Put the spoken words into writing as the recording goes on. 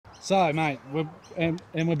So, mate,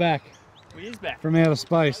 we're back. We is back. From outer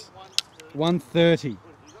space. 130.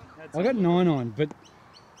 I got 9 on, but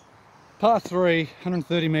par 3,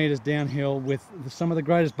 130 metres downhill with some of the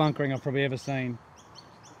greatest bunkering I've probably ever seen.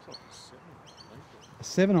 A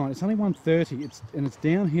 7 on. It's only 130. And it's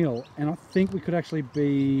downhill, and I think we could actually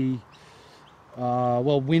be,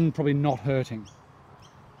 well, wind probably not hurting.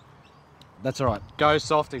 That's all right. Go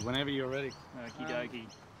softy whenever you're ready. Okie dokie.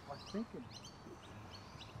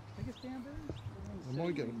 I think it's down there. Am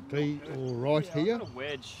I going to be all right here? I've got a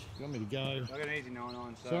wedge. You want me to go? I got an easy 9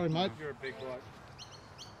 on. So Sorry, mate. You're a big bloke.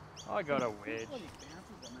 I got a wedge.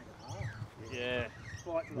 Yeah.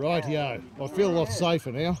 Rightio. I feel a lot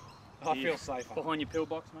safer now. I feel safer. Behind your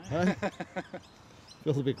pillbox, mate. Hey?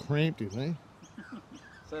 Feels a bit cramped in there.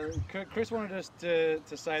 So Chris wanted us to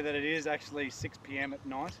say that it is actually 6 PM at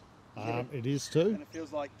night. It is too. And it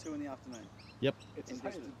feels like 2 in the afternoon. Yep. It's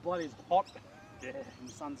bloody hot. Yeah. And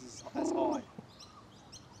the sun's as high.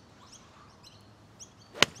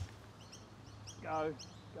 Go.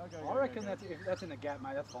 I reckon if that's in the gap,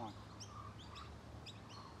 mate, that's fine.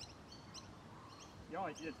 Yeah,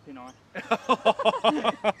 it's pin high.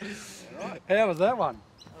 Right. How was that one?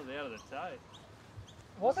 That was out of the toe.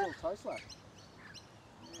 Was it? A little toe slap.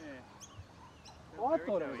 Yeah. I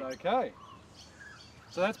thought it was okay.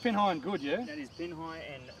 So that's pin high and good, yeah? That is pin high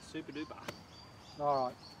and super duper. All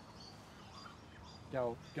right.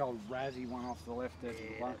 Go razzy one off the left there to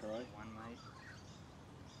the bunker, that's eh? the one, mate.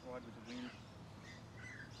 Ride with the wind.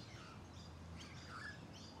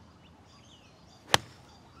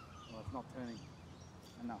 Well, it's not turning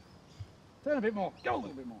enough. Turn a bit more. Go a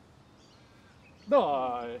little bit more.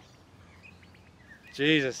 No.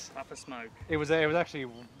 Jesus. Puff of smoke. It was actually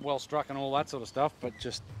well struck and all that sort of stuff, but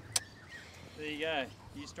just. There you go.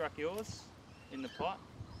 You struck yours in the pot.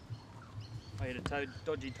 I hit a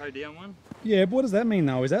dodgy toe down one. Yeah, but what does that mean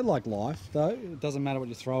though? Is that like life though? It doesn't matter what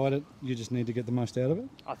you throw at it, you just need to get the most out of it?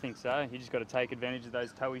 I think so. You just got to take advantage of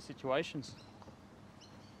those toey situations.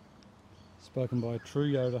 Spoken by a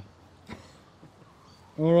true Yoda.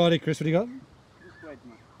 Alrighty, Chris, what do you got? Just wedge,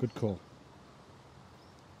 mate. Good call.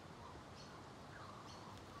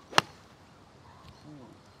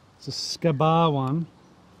 It's a Scabar one.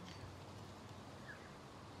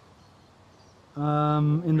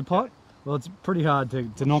 In the pot? Well, it's pretty hard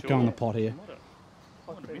to not go in the pot here.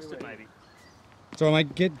 I would have missed it maybe. So,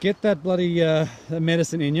 mate, get that bloody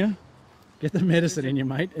medicine in you. Get the medicine in you,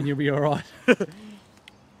 mate, and you'll be all right.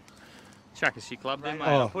 Chuck a shit club then, mate.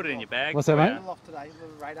 Oh. I'll put it in your bag. What's that, mate? A little off today, a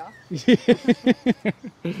little radar.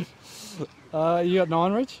 You got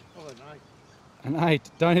 9, Rich? Oh, no. An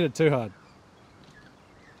 8. Don't hit it too hard.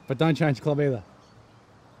 But don't change club either.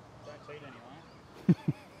 Don't cheat anyway.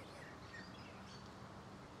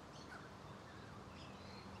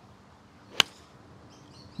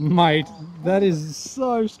 Mate, that is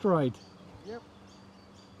so straight. Yep.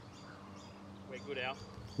 We're good, Al.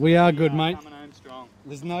 We are good, mate. Coming home strong.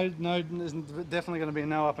 There's there's definitely going to be a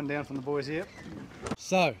no up and down from the boys here.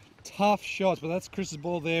 So, tough shots, but that's Chris's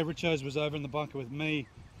ball there. Richo's was over in the bunker with me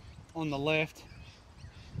on the left.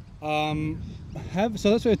 So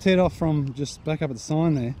that's where I teed off from, just back up at the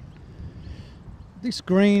sign there. This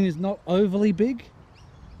green is not overly big,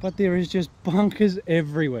 but there is just bunkers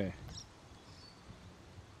everywhere.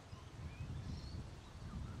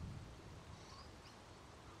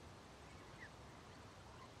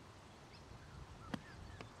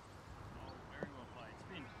 Very well played.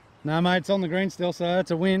 Spin. No, mate, it's on the green still, so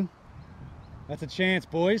that's a win. That's a chance,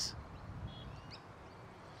 boys.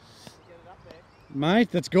 Get it up there.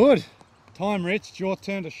 Mate, that's good. Time, Rich. It's your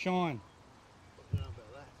turn to shine. I don't know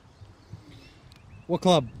about that. What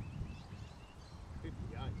club?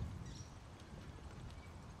 58.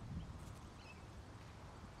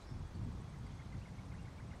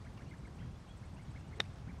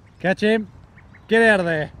 Catch him. Get out of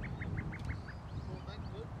there.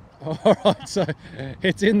 Alright, so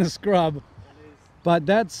it's in the scrub. But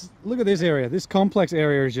look at this area. This complex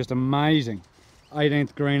area is just amazing.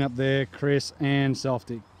 18th green up there, Chris and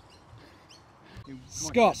Softy.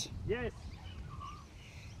 Scott, Yes.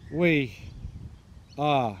 we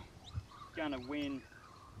are Gonna win.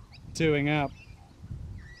 doing up.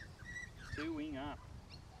 Two-wing up.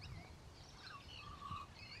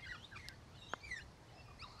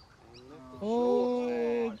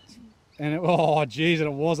 Oh, and oh, geez, and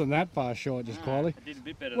it wasn't that far short, just quietly. I did a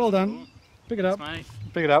bit better. Well than I done. Pick it up. thought. Thanks,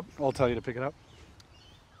 mate. Pick it up. I'll tell you to pick it up.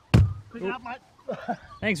 Pick it up, mate.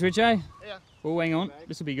 Thanks, Richo. Yeah. Well, hang on.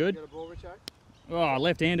 This will be good. Got a ball, Richo? Oh,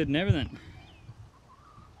 left-handed and everything.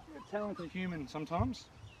 You're a talented human sometimes.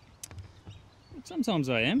 Sometimes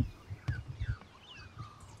I am.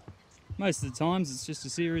 Most of the times it's just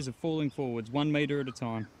a series of falling forwards, 1 metre at a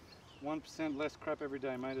time. 1% less crap every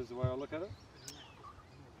day, mate, is the way I look at it.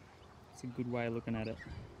 It's a good way of looking at it.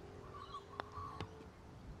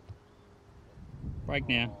 Break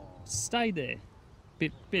now. Stay there.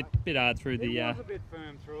 Bit hard through the. It was a bit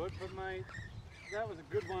firm through it, but mate, that was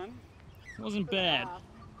a good one. Wasn't bad.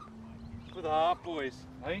 For the half, boys.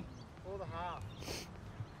 Hey? For the half.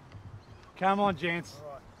 Come on, gents.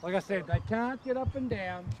 All right. Like I said, they can't get up and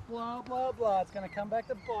down. Blah, blah, blah. It's going to come back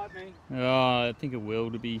to bite me. Oh, I think it will,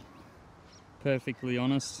 to be perfectly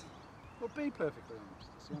honest. Well, be perfectly honest.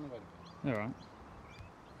 It's the only way to be. All right.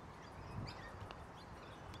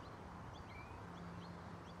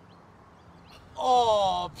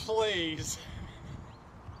 Oh, please.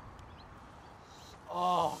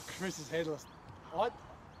 Oh, Chris is headless. What?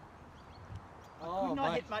 Oh, We've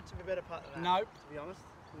not mate. hit much of a better putt than that. Nope. To be honest.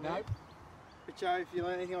 Nope. Richo, if you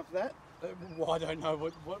learn anything off of that? Well, I don't know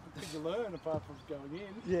what did you learn apart from going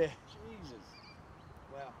in. Yeah. Jesus.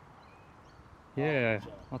 Wow. Yeah,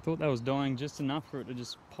 Oh, I thought that was dying just enough for it to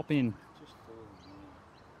just pop in. just falling.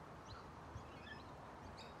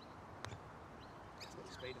 It's got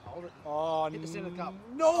the speed to hold it. Oh, Hit the centre cup.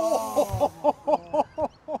 No!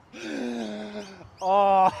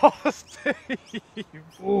 Oh, Steve.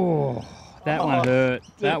 Oh, that one hurt.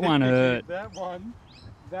 That one hurt.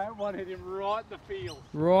 That one hit him right in the field.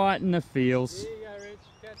 Right in the feels. Here you go, Rich.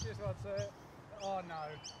 Catch this one, sir. Oh,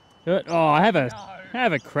 no. Oh,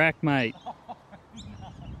 have a crack, mate.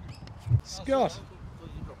 Scott.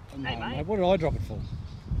 No, Hey, mate. what did I drop it for?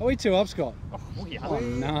 Are we two up, Scott? Oh, yeah. Oh, Where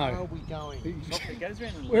no. are we going? It goes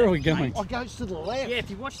around the Where are we left, going? mate. Oh, it goes to the left. Yeah, if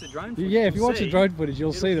you watch the drone footage, Yeah, if you you'll watch the see drone footage,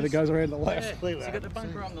 you'll see that it just- goes around the Yeah, left. so Clearly, you got the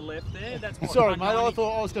bunker on the left there. That's what Sorry, mate. I 190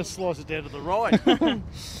 thought I was going to slice it down to the right.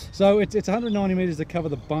 So it's 190 metres to cover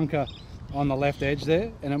the bunker on the left edge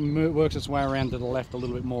there, and it works its way around to the left a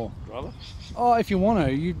little bit more. Brother. Oh, if you want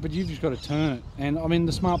to, but you've just got to turn it. And I mean,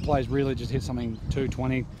 the smart plays really just hit something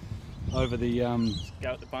 220 over the. Go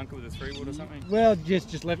at the bunker with a 3-wood or something. Well,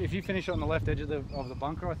 just left. If you finish it on the left edge of the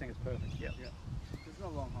bunker, I think it's perfect. Yep. Yeah. It's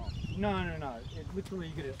not a long hole. No. It literally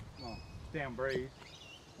you get it. Well, down breeze.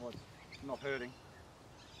 Well, it's not hurting.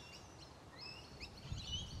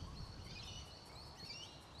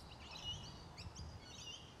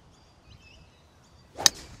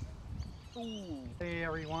 Ooh.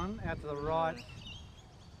 Airy one out to the right.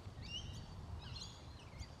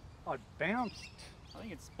 Oh, it bounced. I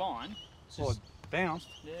think it's fine. It's Oh, it just, bounced.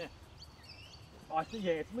 yeah. I think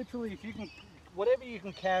yeah, it's literally if you can, whatever you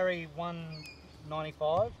can carry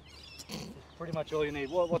 195, is pretty much all you need.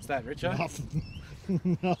 What's that, Richo?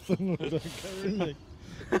 Nothing. Nothing. I don't carry anything.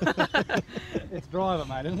 It's driver,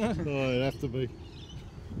 mate, isn't it? Oh, it'd have to be.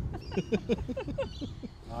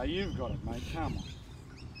 Oh, you've got it, mate. Come on.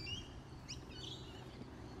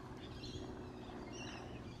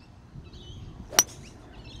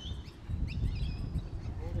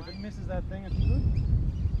 If it misses that thing, it's good.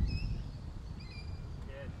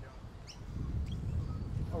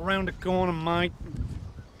 Around the corner, mate.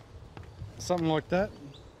 Something like that.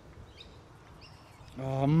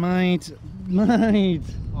 Oh, mate. Mate.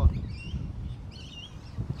 Oh.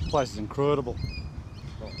 This place is incredible.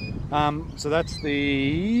 So that's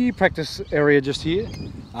the practice area just here.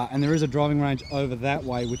 And there is a driving range over that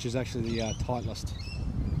way, which is actually the Titleist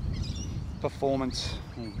performance,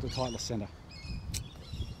 the Titleist centre.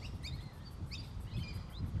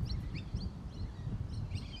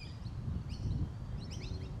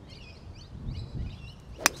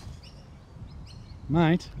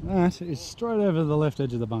 Mate, that is straight over the left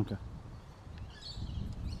edge of the bunker.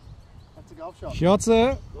 That's a golf shot. Shot,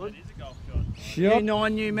 sir. It is a golf shot. Shot. You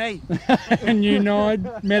nine knew me. And you know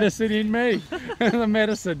medicine in me. The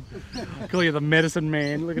medicine. I call you the medicine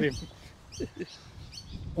man. Look at him.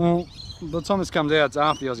 Well, by the time this comes out, it's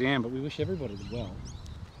after the Aussie Am, but we wish everybody the well.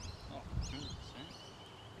 Oh, 100%.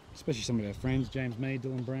 Especially some of our friends, James Mead,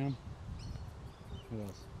 Dylan Brown. Who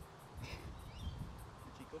else?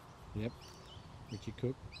 Richie Cook. Yep. Richie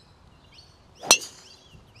Cook.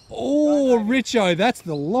 Oh, Richo, that's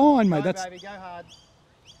the line, mate. Go, That's baby, go hard.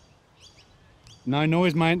 no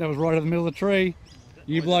noise, mate. That was right over the middle of the tree.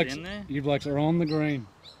 You Was it blokes, in there? you blokes are on the green.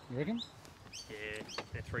 You reckon? Yeah,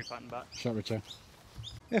 they're 3-putting butt. Shot, Richo.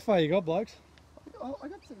 How far you got, blokes? Oh, I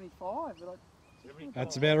got 75, but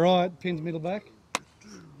That's about right. Pins middle back.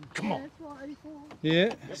 Come on. that's right, 84.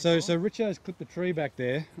 Yeah. So Richo's clipped the tree back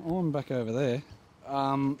there. I'm back over there.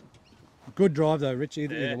 Good drive though, Rich.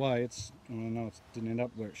 Either Yeah. way, it's. I know it didn't end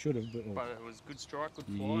up where it should have, but. But it was good strike, good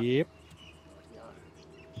fly. Yep.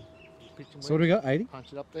 Pitch and So what do we got? 80?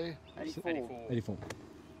 punch it up there. 84. 84. 84.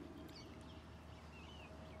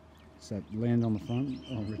 that land on the front.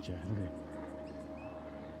 Oh, Richard, look at it.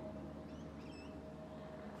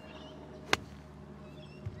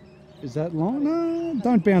 Is that long? No,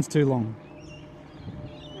 don't bounce too long.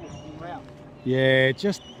 Wow. Yeah, it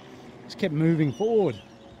just kept moving forward.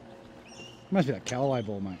 Must be that Callaway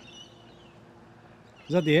ball, mate.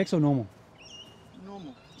 Is that the X or normal?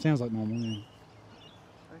 Normal. Sounds like normal, yeah.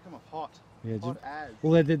 They come off hot. Yeah, Hot as.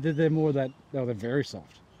 well, they're more of that. Oh, they're very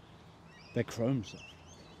soft. They're chrome soft.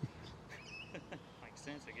 Makes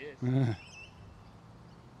sense, I guess.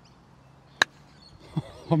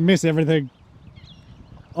 I miss everything.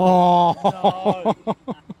 Oh. No.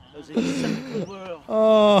 That's exactly well.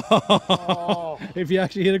 Oh. If you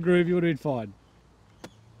actually hit a groove, you would have been fine.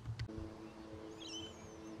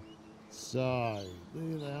 So,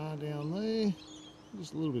 there they are down there.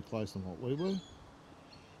 Just a little bit closer than what we were.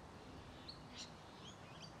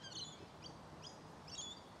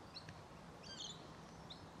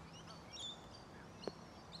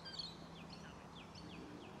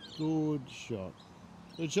 Good shot.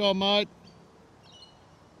 Good shot, mate.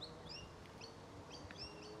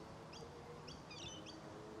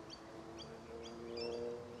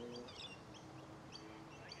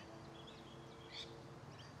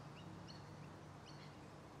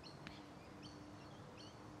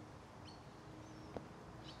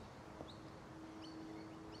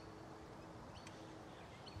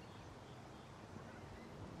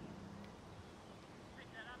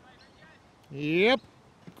 Yep.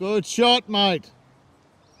 Good shot, mate.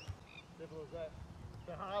 Simple as that.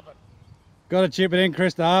 To Harvard. Got to chip it in,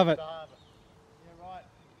 Chris, to Harvard. To Harvard. Yeah, right.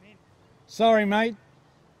 Min. Sorry, mate.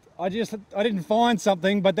 I didn't find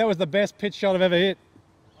something, but that was the best pitch shot I've ever hit.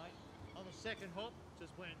 Mate, on the second hop,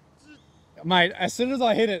 just went. Zzz. Mate, as soon as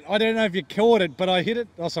I hit it, I don't know if you caught it, but I hit it.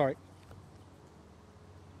 Oh, sorry.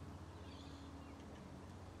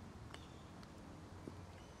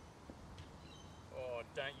 Oh,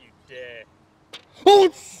 don't you dare. Oh,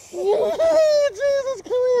 oh Jesus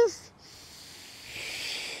Christ!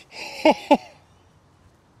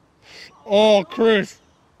 Oh, Chris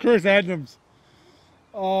Adams.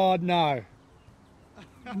 Oh no,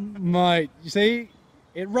 mate. You see,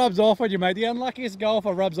 it rubs off on you, mate. The unluckiest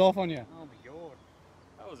golfer rubs off on you. Oh my god.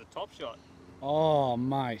 That was a top shot. Oh,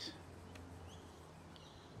 mate.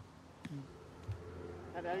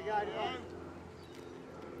 How did it go?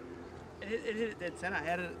 It hit it dead centre.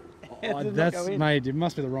 How did it? Oh, that's mate. It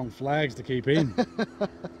must be the wrong flags to keep in.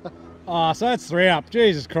 Oh, so that's 3 up.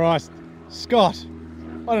 Jesus Christ, Scott. I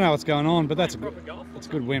don't know what's going on, but that's a good. That's a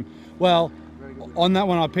good win. Well, on that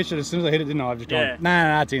one, I pitched it as soon as I hit it, didn't I? I've just gone.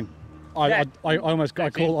 Nah, it's in. I almost I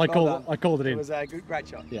called it in. It was a great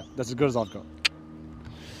shot. Yeah, that's as good as I've got.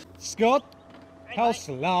 Scott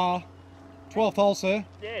Halsler, 12th hole, sir.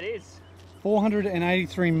 Yeah, it is.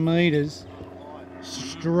 483 metres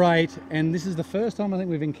straight, and this is the first time I think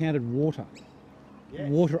we've encountered water. Yes.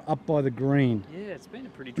 Water up by the green. Yeah, it's been a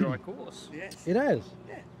pretty dry course. Yes. It has.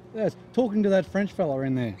 Yeah. Yes. Talking to that French fella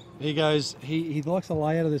in there. He goes, he likes the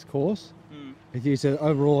layout of this course. He said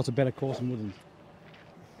overall it's a better course than Woodlands.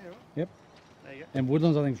 Yeah, right. Yep. There you go. And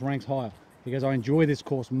Woodlands I think ranks higher. He goes, I enjoy this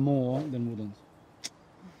course more than Woodlands.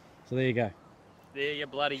 So there you go. There you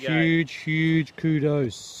bloody go. Huge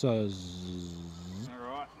kudos Alright, let's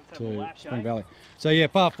have a to lap, Spring eh? Valley. So yeah,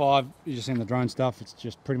 par 5, you just seen the drone stuff. It's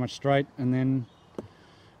just pretty much straight, and then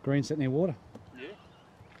green set near water. Yeah.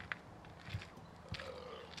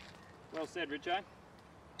 Well said, Richo.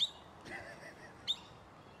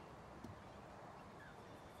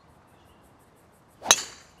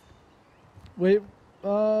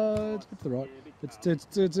 It's to the right.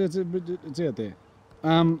 It's out there.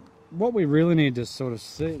 What we really need to sort of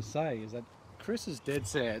say is that Chris's dead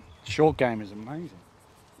set short game is amazing.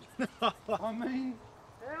 I mean,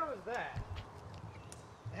 how is that?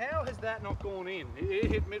 How has that not gone in? It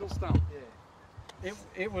hit middle stump. Yeah.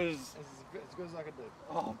 It was. It's as good as I could do.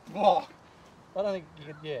 Oh, fuck. I don't think you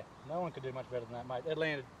could. Yeah, no one could do much better than that, mate. It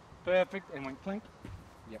landed perfect and went clink.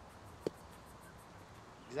 Yep.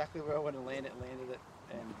 Exactly where I wanted to land it, landed it,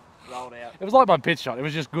 and rolled out. It was like my pitch shot. It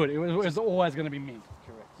was just good. It was always going to be mint.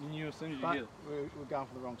 Correct. You knew as soon as you But hit it. we're going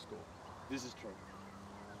for the wrong score. This is true.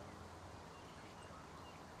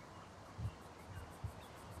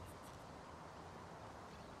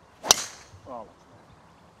 Oh,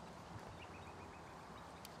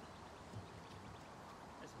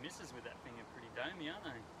 Those misses with that thing are pretty domey, aren't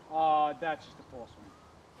they? oh, that's just a poor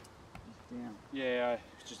swing. Down. Yeah,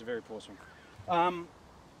 it's just a very poor swing.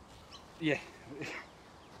 Yeah. It's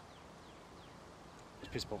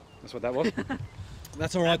piss ball. That's what that was.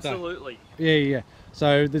 That's all right though. Absolutely. Yeah.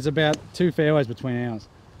 So there's about 2 fairways between ours.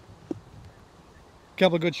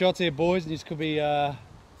 Couple of good shots here, boys. This could be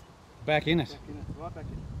Back in it. Back in it, right back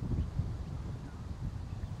in.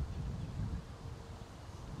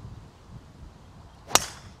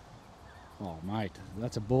 Oh, mate,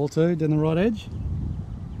 that's a ball too, down the right edge.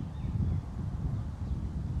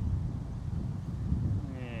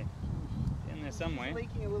 Yeah. In there somewhere.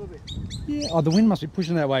 Leaking a little bit. Yeah. Oh, the wind must be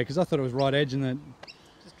pushing that way because I thought it was right edge and then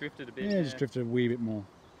Just drifted a bit. yeah, just drifted a wee bit more.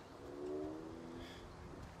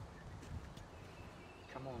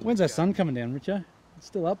 Come on. When's that sun coming down, Richo? It's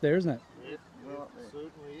still up there, isn't it? Yep, well up there.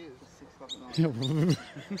 Certainly is. It's 6 o'clock at night.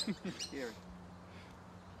 Scary.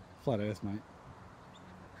 Flat Earth, mate.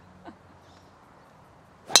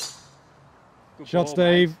 Good Shot, ball,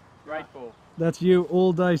 Steve. mate. Great ball. That's you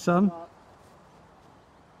all day, son.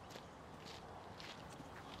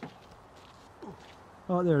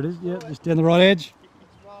 Oh, there it is. Yeah, just down the right edge.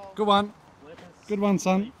 Good one. Good one,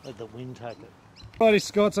 son. Let the wind take it. Righty,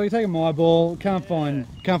 Scott. So you're taking my ball. Can't find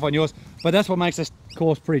yours. But that's what makes this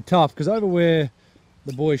course pretty tough because over where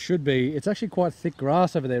the boys should be, it's actually quite thick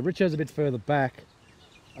grass over there. Richo's a bit further back.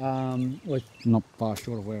 Well, not far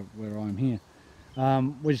short of where I am here.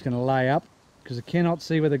 We're just going to lay up because I cannot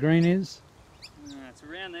see where the green is. It's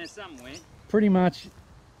around there somewhere. Pretty much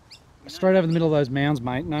straight over the middle of those mounds,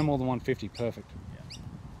 mate. No more than 150. Perfect.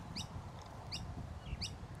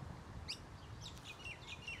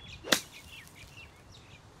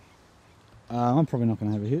 I'm probably not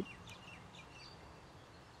going to have a hit.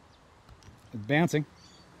 It's bouncing.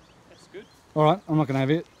 That's good. All right, I'm not going to have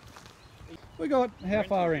a hit. We got how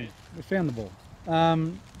far in? We found the ball.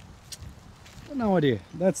 No idea.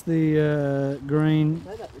 That's the green.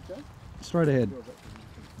 Say that, Richard. Straight ahead.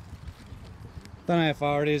 Don't know how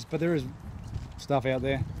far it is, but there is stuff out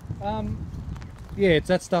there. Yeah, it's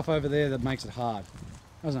that stuff over there that makes it hard,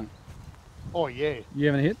 doesn't it? Oh, yeah. You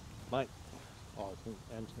having a hit? Mate. Oh, I think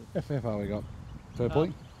Anthony. How far we got?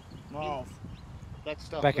 Purpley? Miles. That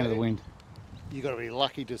stuff Back into the there, wind. You got to be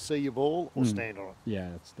lucky to see your ball or stand on it. Yeah,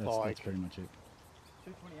 that's Like- pretty much it.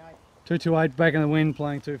 228. 228, back in the wind,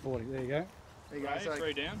 playing 240. There you go. There you go. Right, So,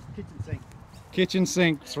 3 down. kitchen sink. Kitchen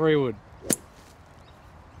sink, 3 wood. It's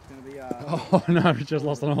going to be Oh no, we just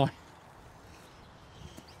lost an eye.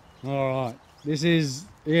 All right, this is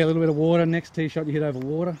a little bit of water. Next tee shot, you hit over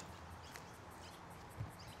water.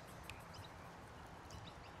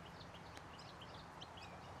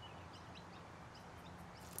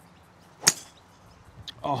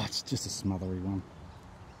 Oh, it's just a smothery one.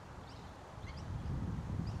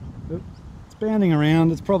 Oop, it's bounding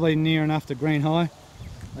around. It's probably near enough to green high.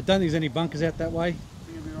 I don't think there's any bunkers out that way.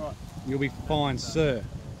 You'll be right. You'll be fine, sir.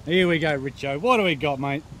 Here we go, Richo. What do we got,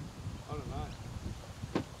 mate? I don't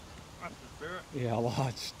know. That's the spirit. Yeah,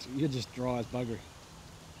 well, you're just dry as buggery.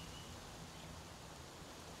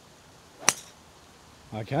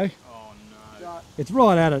 Okay. Oh no. Right, It's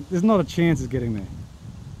right at it. There's not a chance it's getting there.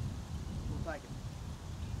 we'll take it.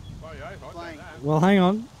 Oh yeah, I'll Playing. take that. Well, hang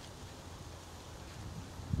on.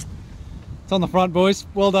 It's on the front, boys.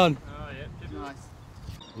 Well done. Oh yeah, tip Nice.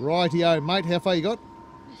 Rightio, mate. How far you got?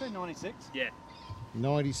 You say 96? Yeah.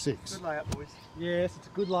 96. Good layup, boys. Yes, it's a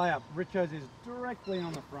good layup. Richo's is directly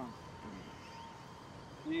on the front.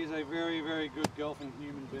 He is a very, very good golfing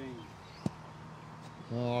human being.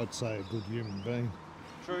 Oh, I'd say a good human being.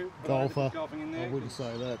 True. but Golfer. Golfing in there. I wouldn't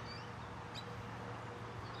say that.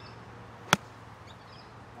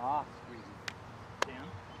 Ah, squeezy. Down.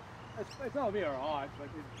 It's not a bit alright, but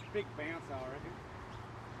it's a big bounce, I reckon.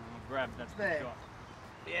 Oh, grab. That's There. the shot.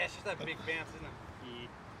 Yeah, it's just that big bounce, isn't it? Yeah.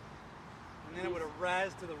 And then it would have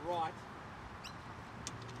razzed to the right.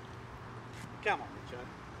 Come on, Richo.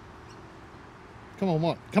 Come on,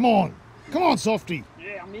 what? Come on! Come on, softy!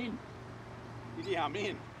 Yeah, I'm in. Yeah, I'm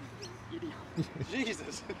in.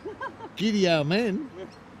 Jesus. Giddy our man.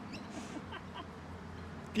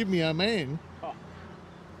 Give me our man.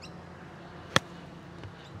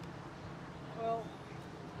 Well,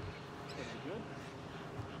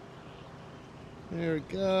 There it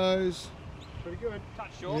goes. pretty good. Touch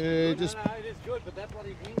short. Yeah, No, just no, it is good, but that's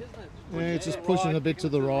bloody wind, isn't it? yeah, it's just Yeah, pushing right, a bit to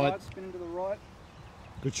kicking the it right. spinning to the right.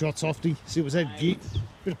 Good shot, softy. See, was that git?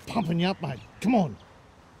 Bit of pumping you up, mate. Come on.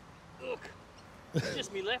 Look.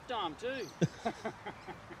 Just me left arm too.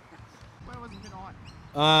 Where was the pin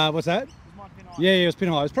high? What's that? Was my pin high? Yeah, it was pin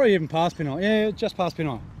high. It was probably even past pin high. Yeah, just past pin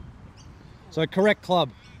high. So correct club.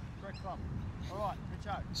 Correct club. All right,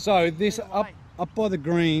 Richo. So this Either up way. up by the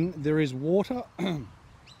green, there is water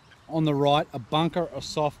on the right, a bunker, a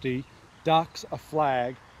softy, ducks, a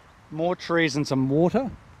flag, more trees and some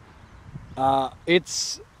water.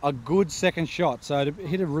 It's a good second shot. So to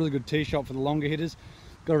hit a really good tee shot for the longer hitters,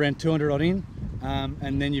 got around 200 odd in,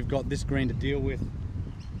 and then you've got this green to deal with.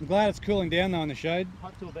 I'm glad it's cooling down though in the shade.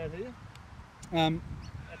 Hot to about here.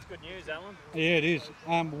 That's good news, Alan. Yeah, it is.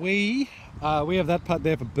 We have that putt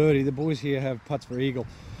there for birdie. The boys here have putts for eagle.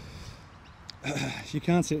 You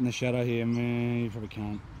can't sit in the shadow here, man. You probably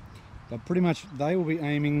can't. But pretty much they will be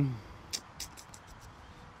aiming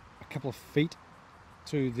a couple of feet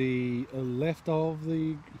to the left of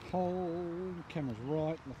the hole. Camera's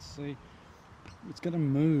right. Let's see. It's going to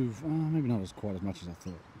move. Oh, maybe not as quite as much as I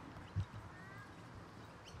thought.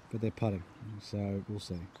 But they're putting, so we'll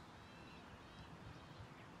see.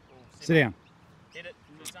 Sit down. Hit it.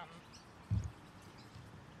 Do something.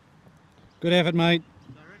 Good effort, mate.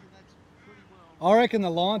 I reckon the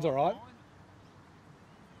line's all right.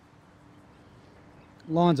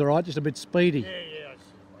 Line's all right, just a bit speedy. Yeah, I see.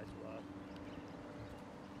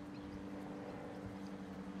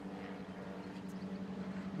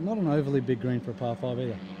 Not an overly big green for a par 5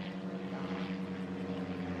 either.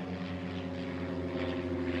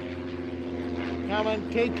 Coming,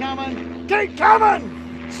 keep coming. Keep coming!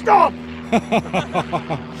 Stop!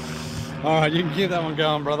 All right, you can keep that one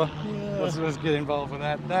going, brother. Yeah. Let's get involved with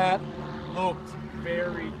that. That Looked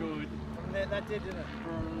very good. That did it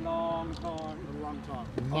for a long time.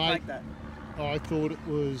 I'll Mate, take that. I thought it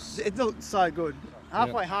was. It looked so good.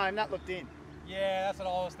 Halfway home, that looked in. Yeah, that's what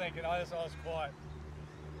I was thinking. I was quiet.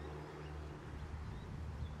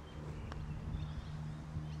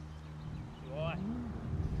 Why?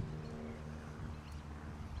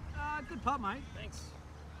 Good putt, mate. Thanks.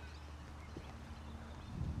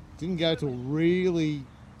 Didn't go till really.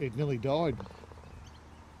 It nearly died.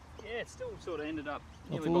 Yeah, it still sort of ended up.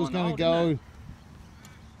 I thought nearly it was behind going the hole, to didn't go.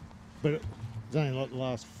 But it was only like the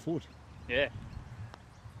last foot. it? Yeah.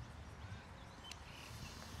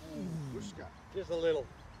 Just a little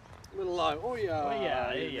low. Oh yeah. Oh yeah,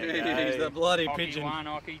 there you He's go. the bloody Hockey pigeon. one,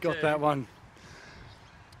 hockey Got two. that one.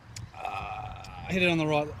 Hit it on the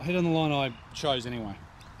right. Hit on the line I chose anyway.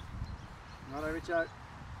 Righto, Richo.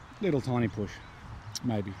 Little tiny push,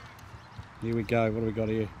 maybe. Here we go. What do we got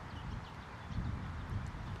here?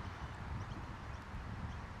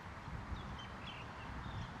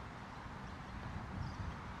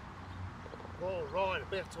 Oh, right,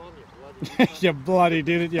 about time you bloody. You bloody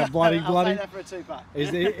did it. You bloody. I'll take that for a two-putt.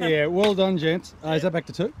 Yeah, well done, gents. Is that back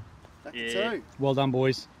to 2? Back Yeah. to 2 Well done,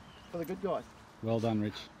 boys. for the good guys. Well done,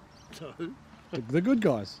 Rich. Two. The good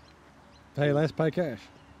guys. Pay less, pay cash.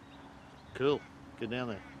 Cool. Get down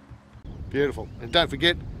there. Beautiful. And don't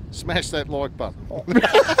forget, smash that like button. You're That's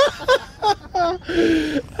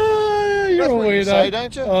a what you weirdo. say,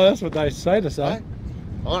 don't you? Oh, that's what they say to say. Hey?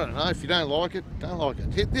 I don't know. If you don't like it, don't like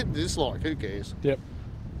it. Hit dislike. Who cares? Yep.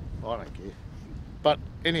 I don't care. But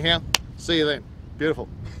anyhow, see you then. Beautiful.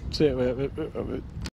 See you.